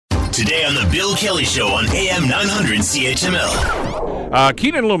Today on the Bill Kelly Show on AM 900 CHML.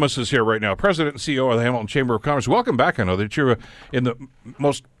 Keenan Loomis is here right now, President and CEO of the Hamilton Chamber of Commerce. Welcome back. I know that you're in the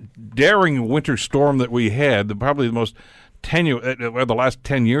most daring winter storm that we had, probably the most the last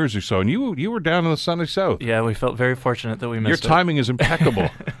 10 years or so, and you were down in the sunny south. Yeah, we felt very fortunate that we missed Your timing is impeccable.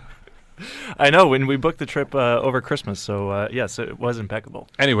 I know, when we booked the trip over Christmas, so yes, it was impeccable.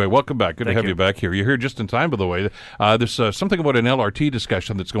 Anyway, welcome back. Good to have you you back here. You're here just in time, by the way. There's something about an LRT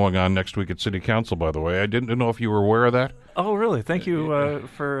discussion that's going on next week at City Council, by the way. I didn't know if you were aware of that. Oh, really? Thank you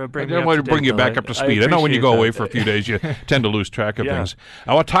for bringing me up I want to to bring date, you back Bill. up to speed. I know when you go away for a few days, you tend to lose track of things.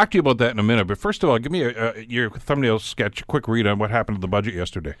 I want to talk to you about that in a minute, but first of all, give me your thumbnail sketch, a quick read on what happened to the budget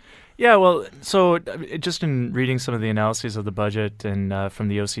yesterday. Yeah, well, so just in reading some of the analyses of the budget and from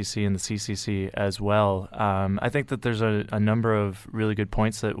the OCC and the CCC as well, I think that there's a number of really good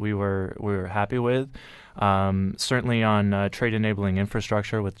points that we were happy with. Certainly on trade enabling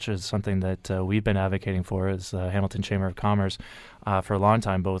infrastructure, which is something that we've been advocating for as Hamilton Chamber of Commerce for a long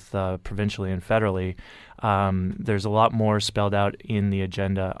time, both provincially and federally. There's a lot more spelled out in the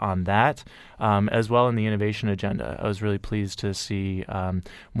agenda on that, as well in the innovation agenda. I was really pleased to see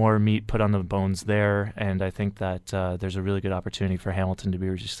more meat put on the bones there, and I think that there's a really good opportunity for Hamilton to be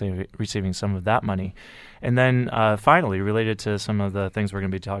receiving some of that money. And then finally, related to some of the things we're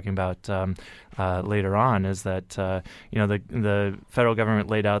going to be talking about later on, is that the federal government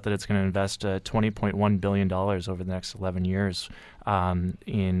laid out that it's going to invest $20.1 billion over the next 11 years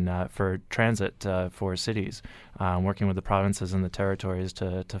for transit for cities, working with the provinces and the territories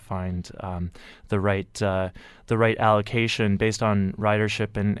to find the right allocation based on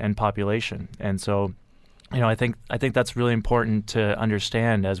ridership and population. And so, I think that's really important to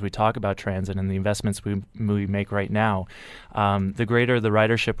understand as we talk about transit and the investments we make right now. The greater the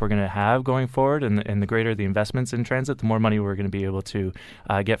ridership we're going to have going forward, and the greater the investments in transit, the more money we're going to be able to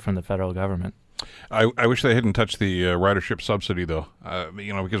get from the federal government. I wish they hadn't touched the ridership subsidy, though,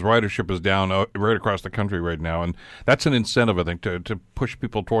 because ridership is down right across the country right now, and that's an incentive, I think, to push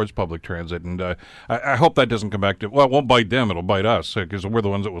people towards public transit. And I hope that doesn't come back to, well, it won't bite them, it'll bite us, because we're the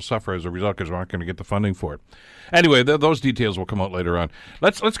ones that will suffer as a result because we're not going to get the funding for it. Anyway, those details will come out later on.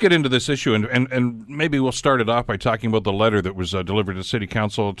 Let's get into this issue, and maybe we'll start it off by talking about the letter that was delivered to City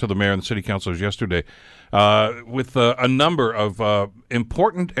Council, to the Mayor and the City Councilors yesterday, with a number of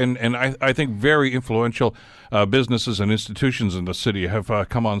important and I think very influential businesses and institutions in the city have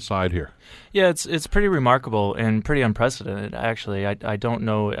come on side here. Yeah, it's pretty remarkable and pretty unprecedented, actually. I don't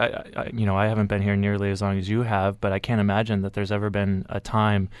know, I haven't been here nearly as long as you have, but I can't imagine that there's ever been a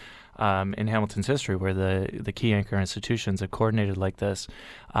time in Hamilton's history where the key anchor institutions have coordinated like this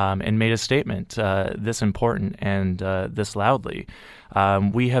and made a statement this important and this loudly.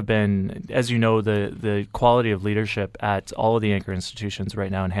 We have been, as you know, the quality of leadership at all of the anchor institutions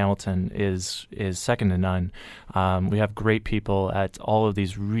right now in Hamilton is second to none. We have great people at all of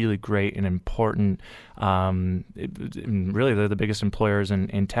these really great and important, really they're the biggest employers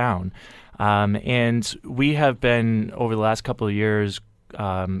in town. And we have been, over the last couple of years,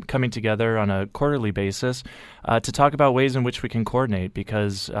 coming together on a quarterly basis to talk about ways in which we can coordinate,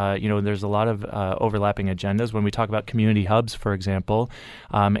 because there's a lot of overlapping agendas when we talk about community hubs, for example,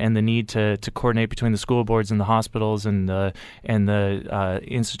 and the need to coordinate between the school boards and the hospitals and the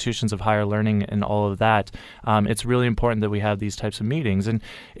institutions of higher learning and all of that. It's really important that we have these types of meetings, and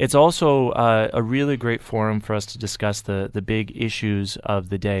it's also a really great forum for us to discuss the big issues of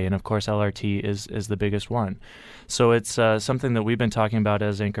the day, and of course LRT is the biggest one. So it's something that we've been talking about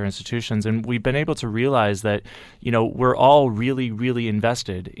as anchor institutions, and we've been able to realize that we're all really, really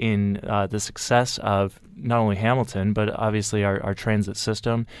invested in the success of not only Hamilton, but obviously our transit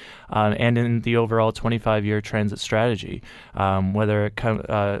system and in the overall 25-year transit strategy. Whether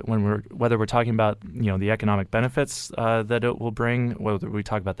we're talking about the economic benefits that it will bring, whether we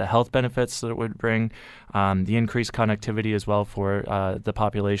talk about the health benefits that it would bring, the increased connectivity as well for the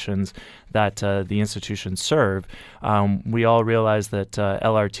populations that the institutions serve, we all realize that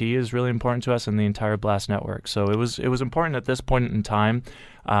LRT is really important to us and the entire BLAST network. So it was important at this point in time.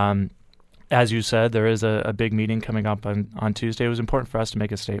 As you said, there is a big meeting coming up on Tuesday. It was important for us to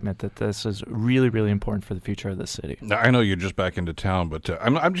make a statement that this is really, really important for the future of the city. Now, I know you're just back into town, but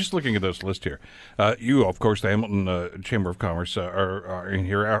I'm just looking at this list here. You, of course, the Hamilton Chamber of Commerce are in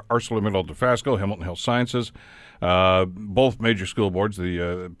here. ArcelorMittal Dofasco, Hamilton Health Sciences, both major school boards,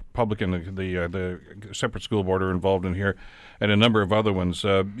 the public and the separate school board are involved in here, and a number of other ones.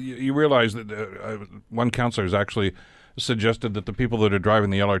 You realize that one councillor is actually suggested that the people that are driving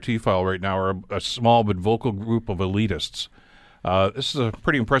the LRT file right now are a small but vocal group of elitists. This is a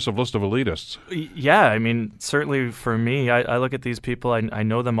pretty impressive list of elitists. Yeah, I mean, certainly for me, I look at these people. I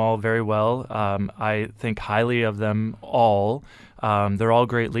know them all very well. I think highly of them all. They're all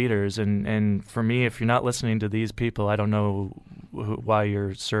great leaders. And for me, if you're not listening to these people, I don't know why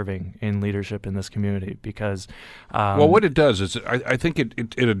you're serving in leadership in this community, because well, what it does is I think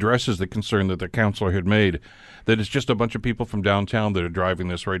it addresses the concern that the councillor had made, that it's just a bunch of people from downtown that are driving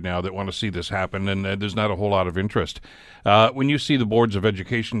this right now that want to see this happen, and there's not a whole lot of interest. When you see the boards of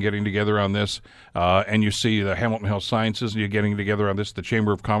education getting together on this, and you see the Hamilton Health Sciences and you're getting together on this, the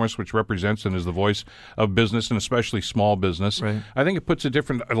Chamber of Commerce, which represents and is the voice of business and especially small business, right. I think it puts a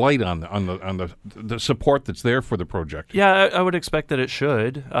different light on the support that's there for the project. Yeah, I would expect that it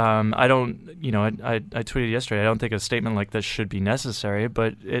should. I don't, I tweeted yesterday, I don't think a statement like this should be necessary,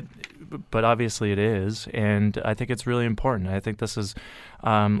 but obviously it is, and I think it's really important. I think this is,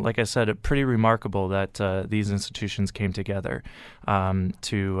 like I said, pretty remarkable that these institutions came together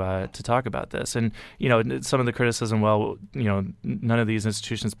to talk about this. And some of the criticism, well, none of these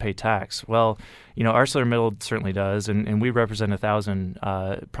institutions pay tax. Well, ArcelorMittal certainly does, and we represent 1,000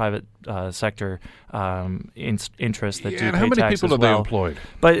 private sector interests that do pay tax as well. And how many people are they employed?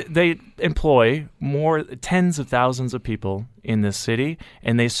 But they employ tens of thousands of people in this city,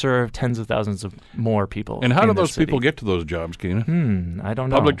 and they serve tens of thousands of more people. And how do those city. people get to those jobs, Keenan? I don't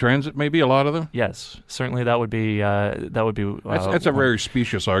know. Public transit, maybe, a lot of them? Yes, certainly that would be. That's a very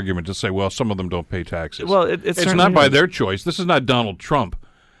specious argument to say, well, some of them don't pay taxes. Well, it's not by their choice. This is not Donald Trump.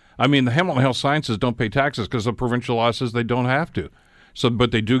 I mean, the Hamilton Health Sciences don't pay taxes because the provincial law says they don't have to. So,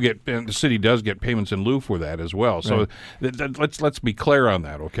 but they do get, and the city does get payments in lieu for that as well. So, let's be clear on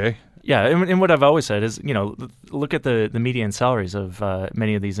that, okay? Yeah, and what I've always said is, look at the median salaries of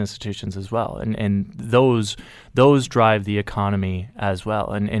many of these institutions as well, and those drive the economy as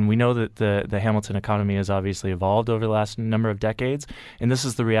well. And we know that the Hamilton economy has obviously evolved over the last number of decades, and this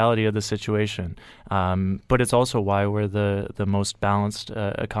is the reality of the situation. But it's also why we're the most balanced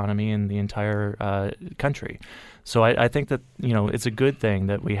economy in the entire country. So I think that it's a good thing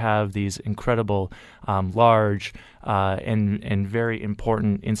that we have these incredible, large, and very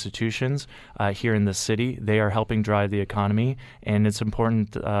important institutions here in the city. They are helping drive the economy, and it's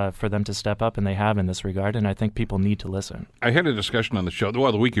important for them to step up, and they have in this regard. And I think people need to listen. I had a discussion on the show,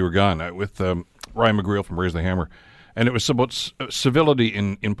 the week you were gone, with Ryan McGreal from Raise the Hammer, and it was about civility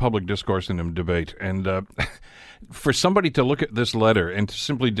in public discourse and in debate. And for somebody to look at this letter and to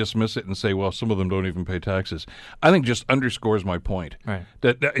simply dismiss it and say, well, some of them don't even pay taxes, I think just underscores my point. Right.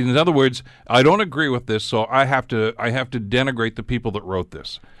 That in other words, I don't agree with this, so I have to denigrate the people that wrote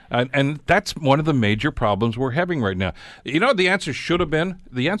this. And that's one of the major problems we're having right now. The answer should have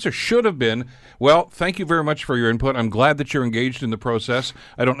been, well, thank you very much for your input. I'm glad that you're engaged in the process.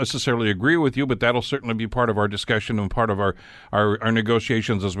 I don't necessarily agree with you, but that'll certainly be part of our discussion and part of our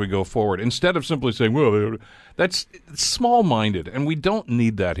negotiations as we go forward. Instead of simply saying, well, that's small-minded, and we don't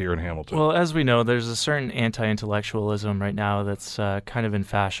need that here in Hamilton. Well, as we know, there's a certain anti-intellectualism right now that's kind of in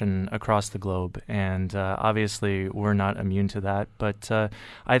fashion across the globe, and obviously we're not immune to that. But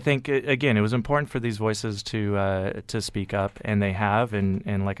I think, again, it was important for these voices to speak up, and they have.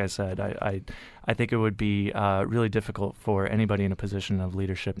 And like I said, I think it would be really difficult for anybody in a position of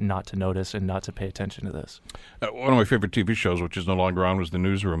leadership not to notice and not to pay attention to this. One of my favorite TV shows, which is no longer on, was The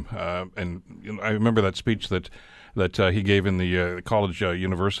Newsroom. And I remember that speech that he gave in the college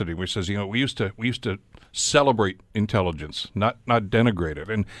university, where he says, we used to celebrate intelligence, not denigrate it.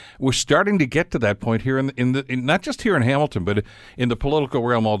 And we're starting to get to that point here in not just here in Hamilton, but in the political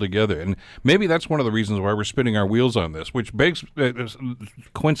realm altogether. And maybe that's one of the reasons why we're spinning our wheels on this, which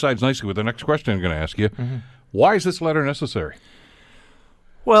coincides nicely with the next question I'm going to ask you. Mm-hmm. Why is this letter necessary?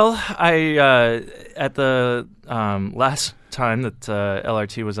 Well, at the last time that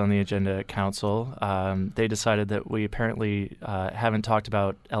LRT was on the agenda at council, they decided that we apparently haven't talked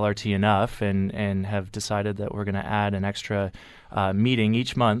about LRT enough, and have decided that we're going to add an extra meeting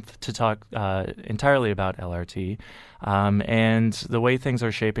each month to talk entirely about LRT. And the way things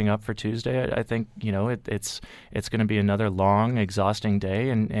are shaping up for Tuesday, I think it's going to be another long, exhausting day,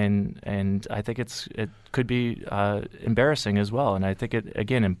 and I think it could be embarrassing as well. And I think it,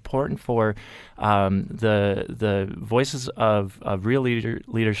 again, important for the voices of real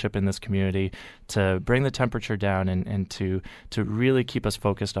leadership in this community to bring the temperature down and to really keep us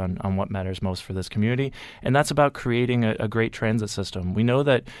focused on what matters most for this community. And that's about creating a great transit system. We know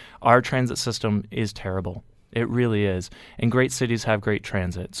that our transit system is terrible. It really is. And great cities have great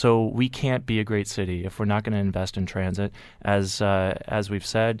transit. So we can't be a great city if we're not going to invest in transit. As we've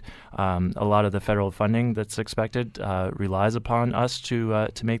said, a lot of the federal funding that's expected relies upon us to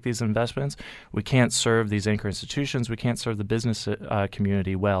make these investments. We can't serve these anchor institutions. We can't serve the business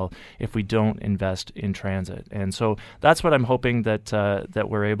community well if we don't invest in transit. And so that's what I'm hoping that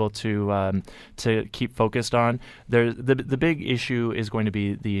we're able to keep focused on. The big issue is going to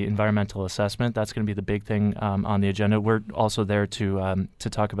be the environmental assessment. That's going to be the big thing on the agenda. We're also there to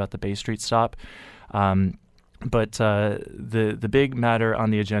talk about the Bay Street stop. But the big matter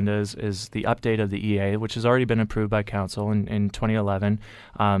on the agenda is the update of the EA, which has already been approved by Council in 2011.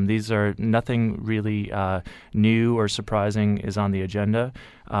 These are nothing really new or surprising is on the agenda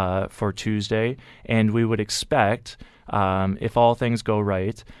for Tuesday, and we would expect, if all things go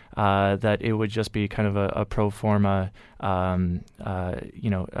right, that it would just be kind of a pro forma,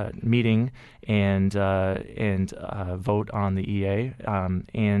 meeting and vote on the EA,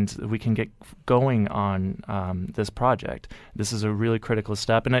 and we can get going on this project. This is a really critical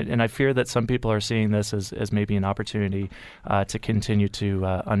step, and I fear that some people are seeing this as maybe an opportunity to continue to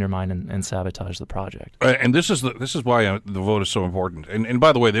undermine and sabotage the project. And this is why the vote is so important. And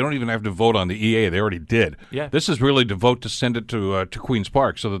by the way, they don't even have to vote on the EA; they already did. Yeah. This is really to vote to send it to Queen's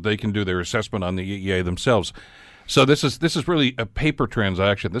Park so that they can do their assessment on the EA themselves. So this is really a paper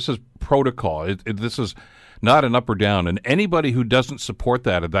transaction. This is protocol. This is not an up or down. And anybody who doesn't support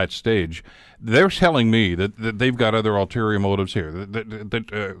that at that stage, they're telling me that they've got other ulterior motives here.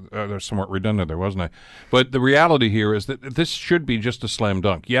 They're somewhat redundant there, wasn't I? But the reality here is that this should be just a slam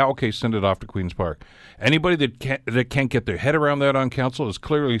dunk. Yeah, okay, send it off to Queen's Park. Anybody that can't get their head around that on council is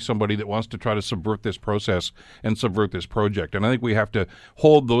clearly somebody that wants to try to subvert this process and subvert this project. And I think we have to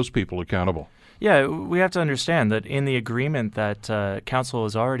hold those people accountable. Yeah, we have to understand that in the agreement that Council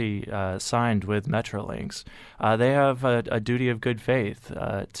has already signed with Metrolinx, they have a duty of good faith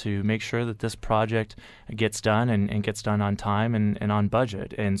to make sure that this project gets done and gets done on time and on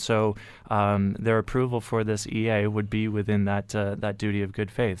budget. And so their approval for this EA would be within that duty of good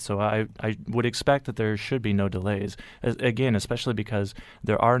faith. So I would expect that there should be no delays, again, especially because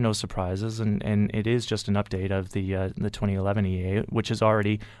there are no surprises, and it is just an update of the 2011 EA, which is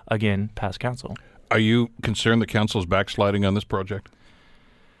already, again, past Council. Are you concerned that Council's backsliding on this project?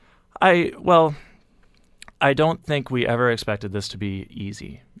 I don't think we ever expected this to be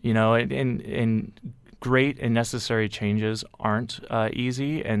easy. And great and necessary changes aren't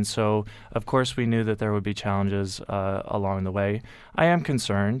easy, and so of course we knew that there would be challenges along the way. I am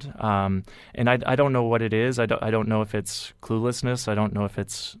concerned, and I don't know what it is. I don't know if it's cluelessness. I don't know if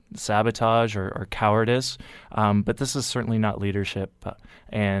it's sabotage or cowardice, but this is certainly not leadership.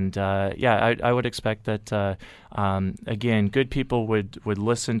 And I would expect that again, good people would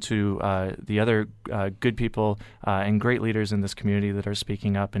listen to the other good people and great leaders in this community that are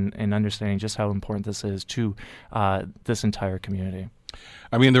speaking up and understanding just how important this is to this entire community.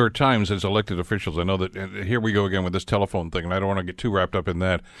 I mean, there are times as elected officials, I know that here we go again with this telephone thing, and I don't want to get too wrapped up in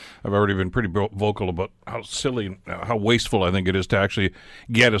that. I've already been pretty vocal about how silly, how wasteful I think it is to actually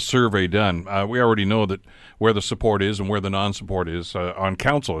get a survey done. We already know that where the support is and where the non-support is on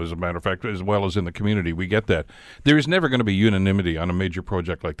council, as a matter of fact, as well as in the community. We get that. There is never going to be unanimity on a major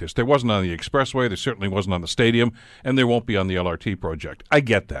project like this. There wasn't on the expressway, there certainly wasn't on the stadium, and there won't be on the LRT project. I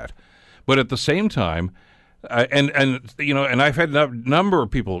get that. But at the same time, and I've had a number of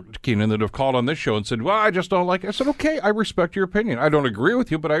people, Keenan, that have called on this show and said, "Well, I just don't like it." I said, "Okay, I respect your opinion. I don't agree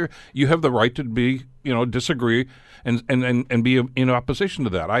with you, but you have the right to be, disagree and be in opposition to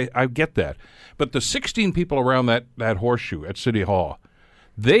that. I get that. But the 16 people around that horseshoe at City Hall,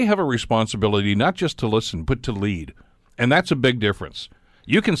 they have a responsibility not just to listen, but to lead, and that's a big difference.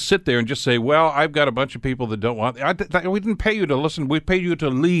 You can sit there and just say, "Well, I've got a bunch of people that don't want." We didn't pay you to listen. We paid you to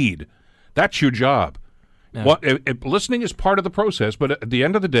lead. That's your job. Yeah. Listening is part of the process, but at the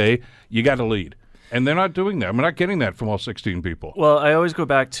end of the day, you got to lead. And they're not doing that. We're not getting that from all 16 people. Well, I always go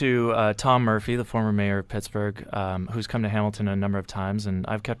back to Tom Murphy, the former mayor of Pittsburgh, who's come to Hamilton a number of times, and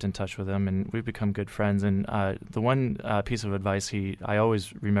I've kept in touch with him, and we've become good friends. And the one piece of advice I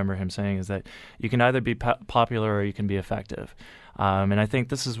always remember him saying is that you can either be popular or you can be effective. And I think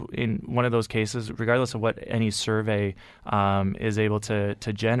this is in one of those cases, regardless of what any survey is able to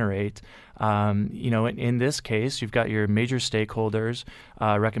generate. In this case, you've got your major stakeholders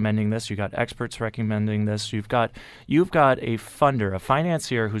recommending this. You've got experts recommending this. You've got a funder, a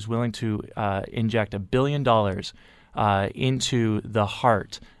financier who's willing to inject $1 billion into the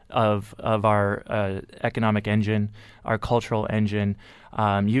heart of our economic engine, our cultural engine.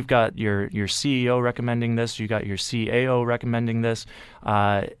 You've got your CEO recommending this. You've got your CAO recommending this.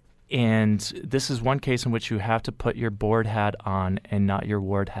 And this is one case in which you have to put your board hat on and not your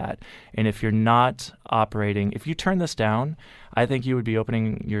ward hat. And if you're not operating, if you turn this down, I think you would be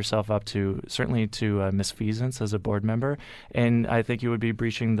opening yourself up certainly to misfeasance as a board member. And I think you would be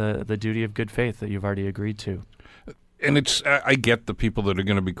breaching the duty of good faith that you've already agreed to. And I get the people that are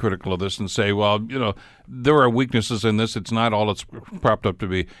going to be critical of this and say, well, there are weaknesses in this. It's not all it's propped up to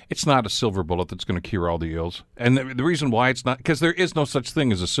be. It's not a silver bullet that's going to cure all the ills. And the reason why it's not, because there is no such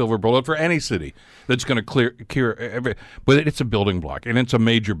thing as a silver bullet for any city that's going to cure every. But it's a building block, and it's a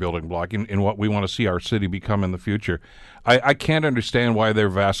major building block in what we want to see our city become in the future. I can't understand why they're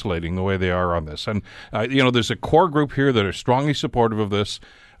vacillating the way they are on this. And, there's a core group here that are strongly supportive of this.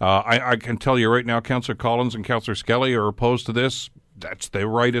 I can tell you right now, Councillor Collins and Councillor Skelly are opposed to this. That's their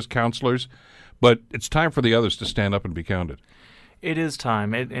right as councillors. But it's time for the others to stand up and be counted. It is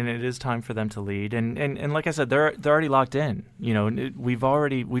time, and it is time for them to lead. And like I said, they're already locked in.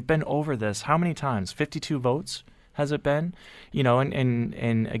 We've been over this how many times? 52 votes has it been?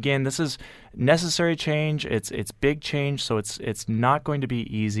 And again, this is necessary change. It's big change, so it's not going to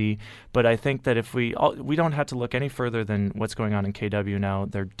be easy. But I think that if we don't have to look any further than what's going on in KW now.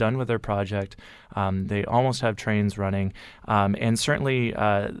 They're done with their project. They almost have trains running, and certainly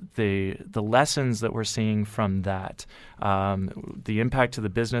the lessons that we're seeing from that, the impact to the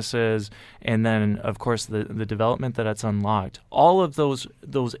businesses, and then of course the development that it's unlocked. All of those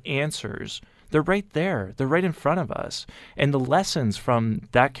answers. They're right there. They're right in front of us. And the lessons from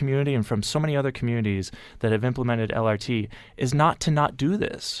that community and from so many other communities that have implemented LRT is not to not do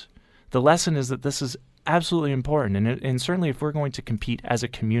this. The lesson is that this is absolutely important. And certainly if we're going to compete as a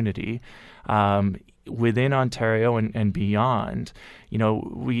community within Ontario and beyond,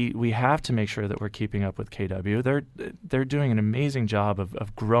 we have to make sure that we're keeping up with KW. They're doing an amazing job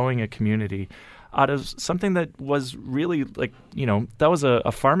of growing a community out of something that was really that was a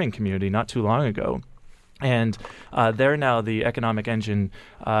farming community not too long ago. And they're now the economic engine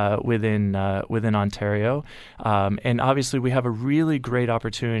within Ontario. And obviously we have a really great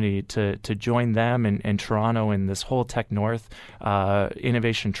opportunity to join them and Toronto in this whole Tech North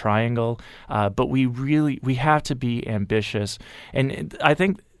innovation triangle. But we have to be ambitious. And I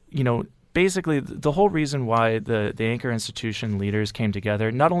think, basically, the whole reason why the Anchor Institution leaders came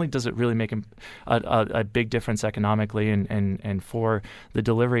together, not only does it really make a big difference economically and for the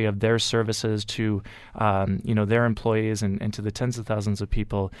delivery of their services to their employees and to the tens of thousands of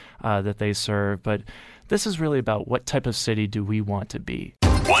people that they serve, but this is really about what type of city do we want to be.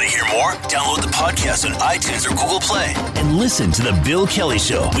 Want to hear more? Download the podcast on iTunes or Google Play and listen to The Bill Kelly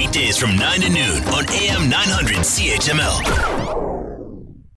Show weekdays from 9 to noon on AM 900 CHML.